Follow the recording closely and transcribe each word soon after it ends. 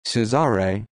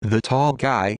Cesare, the tall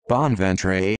guy.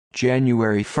 Bonventre,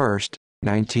 January 1,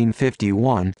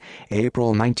 1951, April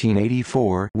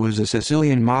 1984, was a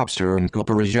Sicilian mobster and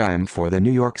culpa regime for the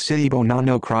New York City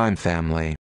Bonanno crime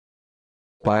family.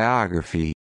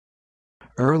 Biography.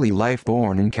 Early life.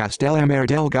 Born in Castellammare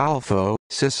del Golfo,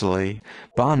 Sicily,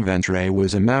 Bonventre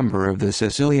was a member of the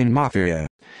Sicilian Mafia.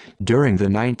 During the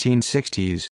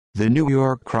 1960s, the New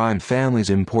York crime families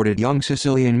imported young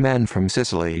Sicilian men from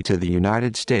Sicily to the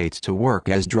United States to work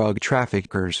as drug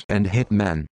traffickers and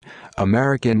hitmen.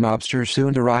 American mobsters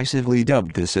soon derisively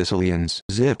dubbed the Sicilians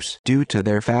Zips due to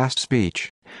their fast speech.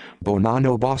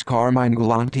 Bonanno boss Carmine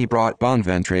Galante brought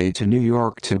Bonventre to New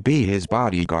York to be his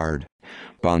bodyguard.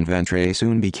 Bonventre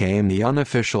soon became the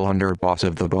unofficial underboss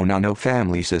of the Bonanno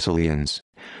family Sicilians.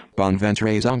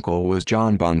 Bonventre's uncle was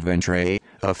John Bonventre,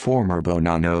 a former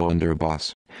Bonanno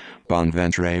underboss.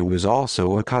 Bonventre was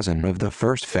also a cousin of the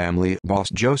first family boss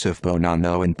Joseph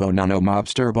Bonanno and Bonanno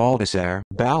mobster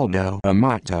Baldo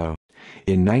Amato.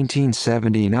 In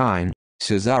 1979,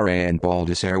 Cesare and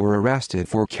Baldassare were arrested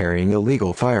for carrying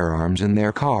illegal firearms in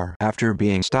their car after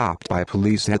being stopped by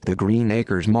police at the Green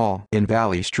Acres Mall in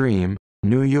Valley Stream,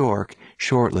 New York,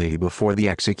 shortly before the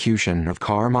execution of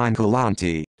Carmine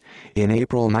Galante. In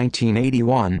April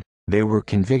 1981, they were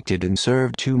convicted and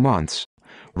served 2 months.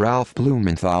 Ralph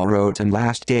Blumenthal wrote in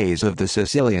Last Days of the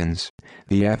Sicilians,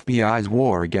 the FBI's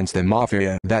war against the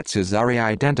Mafia, that Cesare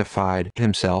identified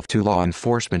himself to law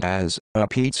enforcement as a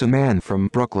pizza man from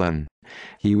Brooklyn.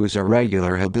 He was a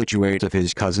regular habituate of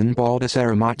his cousin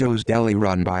Baldassare Amato's deli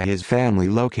run by his family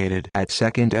located at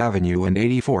 2nd Avenue and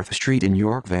 84th Street in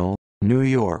Yorkville, New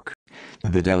York.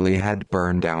 The deli had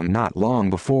burned down not long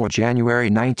before January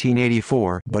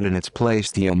 1984, but in its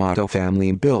place the Amato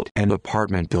family built an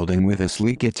apartment building with a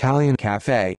sleek Italian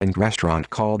cafe and restaurant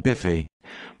called Biffy.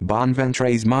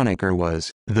 Bonventre's moniker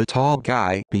was the tall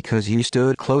guy because he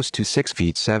stood close to 6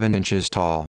 feet 7 inches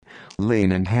tall.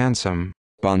 Lean and handsome,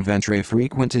 Bonventre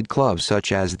frequented clubs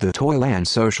such as the Toyland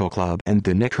Social Club and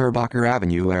the Knickerbocker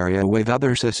Avenue area with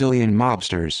other Sicilian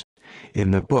mobsters.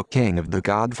 In the book King of the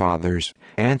Godfathers,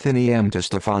 Anthony M.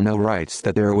 DeStefano writes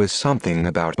that there was something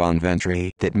about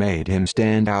Bonventre that made him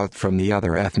stand out from the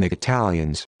other ethnic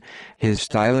Italians. His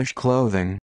stylish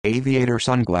clothing, aviator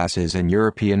sunglasses and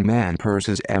European man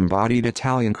purses embodied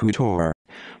Italian couture.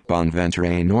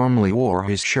 Bonventre normally wore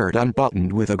his shirt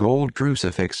unbuttoned with a gold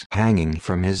crucifix hanging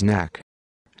from his neck.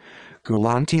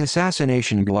 Galante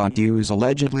assassination. Galante was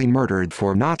allegedly murdered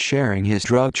for not sharing his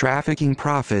drug trafficking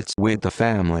profits with the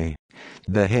family.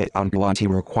 The hit on Galante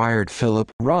required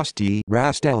Philip "Rusty"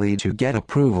 Rastelli to get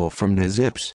approval from the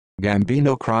Zips,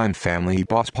 Gambino crime family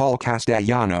boss Paul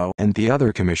Castellano and the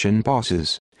other commission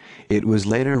bosses. It was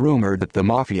later rumored that the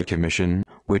Mafia Commission,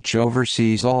 which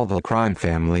oversees all the crime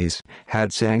families,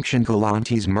 had sanctioned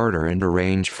Galante's murder and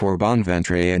arranged for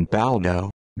Bonventre and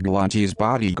Baldo, Galante's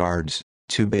bodyguards,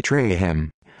 to betray him.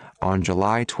 On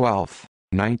July 12,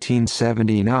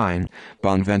 1979,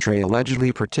 Bonventre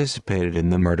allegedly participated in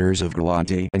the murders of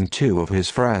Galante and 2 of his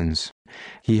friends.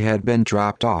 He had been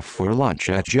dropped off for lunch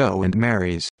at Joe and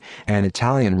Mary's, an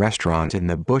Italian restaurant in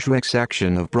the Bushwick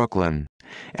section of Brooklyn.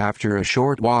 After a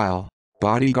short while,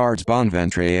 bodyguards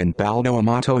Bonventre and Baldo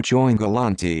Amato joined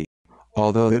Galante.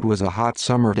 Although it was a hot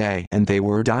summer day and they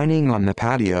were dining on the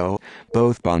patio,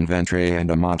 both Bonventre and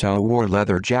Amato wore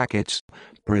leather jackets,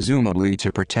 presumably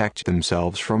to protect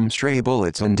themselves from stray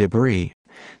bullets and debris.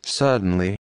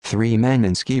 Suddenly, 3 men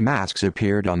in ski masks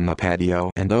appeared on the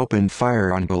patio and opened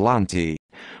fire on Galante.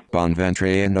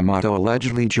 Bonventre and Amato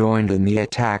allegedly joined in the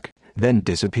attack, then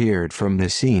disappeared from the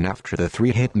scene after the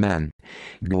 3 hit men.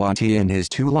 Galante and his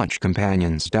 2 lunch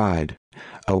companions died.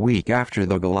 A week after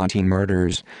the Galante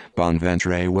murders,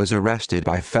 Bonventre was arrested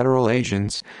by federal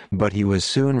agents, but he was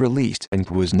soon released and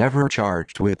was never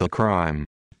charged with the crime.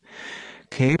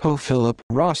 Capo Philip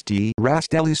 "Rusty"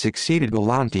 Rastelli succeeded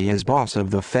Galante as boss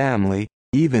of the family,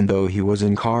 even though he was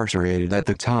incarcerated at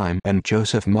the time, and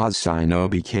Joseph Mazzino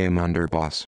became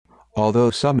underboss.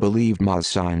 Although some believed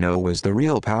Mazzino was the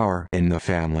real power in the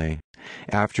family.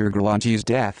 After Galante's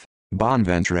death,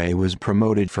 Bonventre was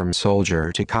promoted from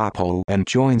soldier to capo and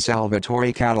joined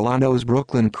Salvatore Catalano's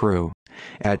Brooklyn crew.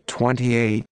 At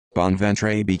 28,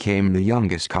 Bonventre became the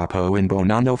youngest capo in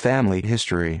Bonanno family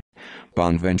history.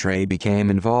 Bonventre became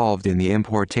involved in the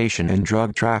importation and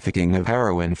drug trafficking of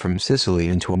heroin from Sicily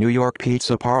into New York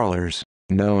pizza parlors,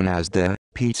 known as the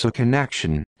Pizza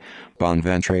Connection.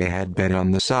 Bonventre had been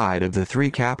on the side of the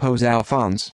 3 capos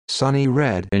Alphonse, Sonny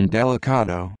Red and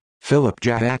Delicato, Philip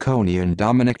Giacconi and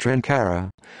Dominic Trincara,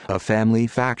 a family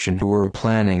faction who were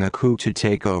planning a coup to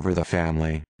take over the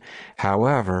family.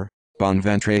 However,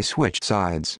 Bonventre switched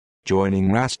sides. joining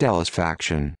Rastelli's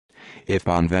faction. If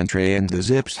Bonventre and the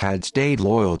Zips had stayed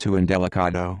loyal to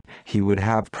Indelicado, he would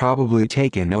have probably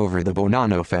taken over the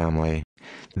Bonanno family.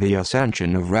 The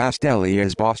ascension of Rastelli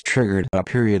as boss triggered a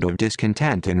period of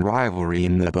discontent and rivalry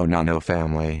in the Bonanno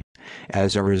family.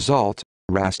 As a result,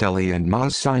 Rastelli and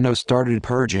Mazzino started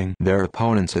purging their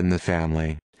opponents in the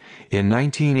family. In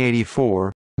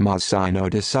 1984, Mazzino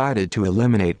decided to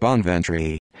eliminate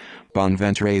Bonventre.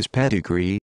 Bonventre's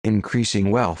pedigree,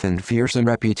 increasing wealth and fearsome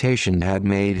reputation had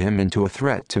made him into a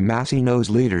threat to Mazzino's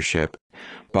leadership.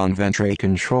 Bonventre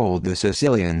controlled the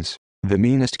Sicilians, the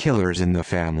meanest killers in the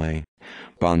family.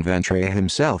 Bonventre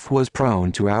himself was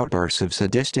prone to outbursts of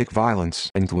sadistic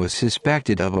violence and was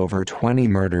suspected of over 20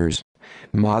 murders.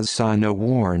 Mazzino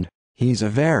warned, "He's a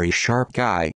very sharp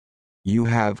guy. You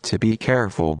have to be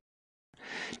careful."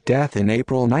 Death in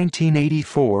April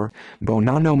 1984,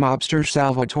 Bonanno mobster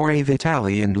Salvatore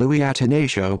Vitali and Louis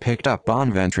Atanasio picked up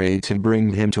Bonventre to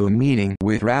bring him to a meeting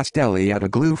with Rastelli at a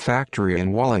glue factory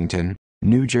in Wallington,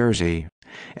 New Jersey.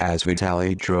 As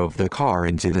Vitali drove the car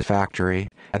into the factory,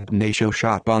 Atanasio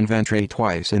shot Bonventre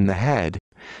twice in the head.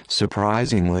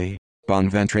 Surprisingly,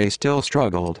 Bonventre still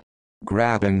struggled,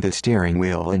 grabbing the steering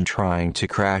wheel and trying to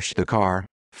crash the car,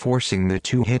 forcing the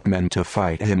two hitmen to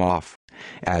fight him off.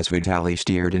 As Vitali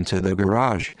steered into the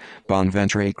garage,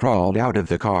 Bonventre crawled out of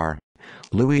the car.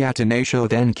 Louis Atanasio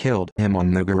then killed him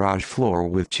on the garage floor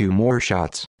with 2 more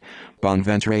shots.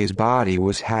 Bonventre's body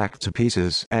was hacked to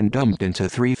pieces and dumped into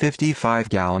 3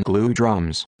 55-gallon glue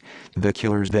drums. The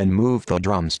killers then moved the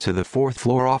drums to the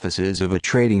 4th-floor offices of a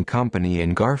trading company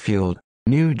in Garfield,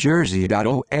 New Jersey.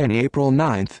 On April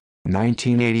 9,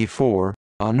 1984,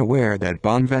 unaware that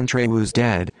Bonventre was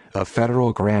dead, a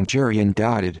federal grand jury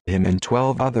indicted him and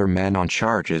 12 other men on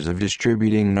charges of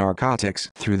distributing narcotics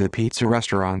through the pizza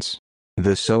restaurants.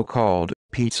 The so-called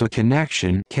Pizza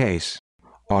Connection case.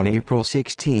 On April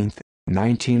 16,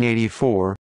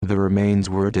 1984, the remains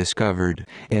were discovered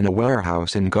in a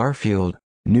warehouse in Garfield,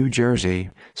 New Jersey,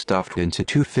 stuffed into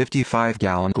 2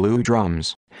 55-gallon glue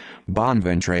drums.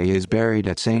 Bonventre is buried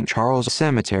at St. Charles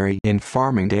Cemetery in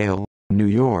Farmingdale, New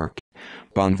York.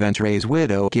 Bonventre's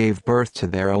widow gave birth to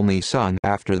their only son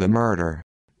after the murder.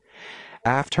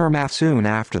 Aftermath. Soon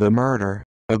after the murder,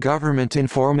 a government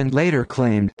informant later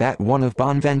claimed that one of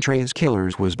Bonventre's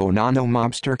killers was Bonanno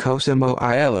mobster Cosimo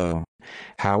Aiello.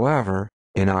 However,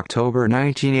 in October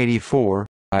 1984,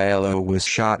 Aiello was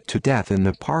shot to death in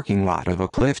the parking lot of a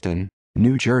Clifton,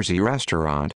 New Jersey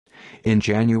restaurant. In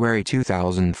January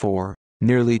 2004,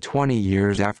 nearly 20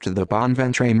 years after the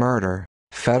Bonventre murder,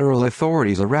 federal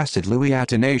authorities arrested Louis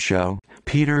Atanasio,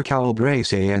 Peter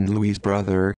Calabrese and Louis'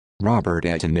 brother, Robert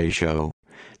Atanasio.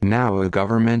 Now a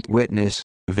government witness,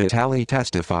 Vitali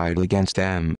testified against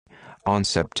them. On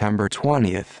September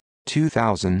 20,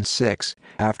 2006,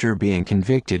 after being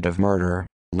convicted of murder,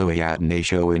 Louis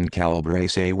Atanasio and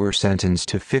Calabrese were sentenced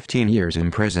to 15 years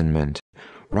imprisonment.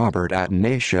 Robert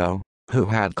Atanasio, who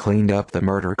had cleaned up the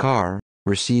murder car,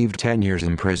 received 10 years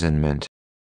imprisonment.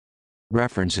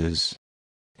 References.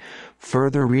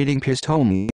 Further reading: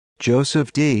 Pistone,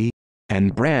 Joseph D.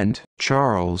 and Brent,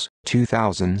 Charles,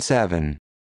 2007.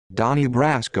 Donnie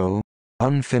Brasco,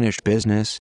 Unfinished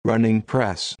Business, Running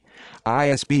Press.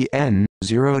 ISBN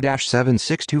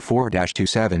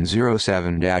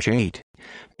 0-7624-2707-8.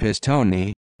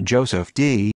 Pistone, Joseph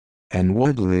D. and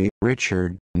Woodley,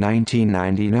 Richard,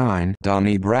 1999.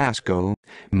 Donnie Brasco,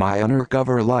 My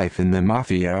Undercover Life in the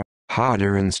Mafia,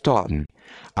 Hodder and Stoughton.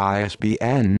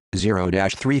 ISBN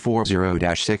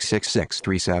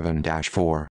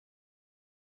 0-340-66637-4.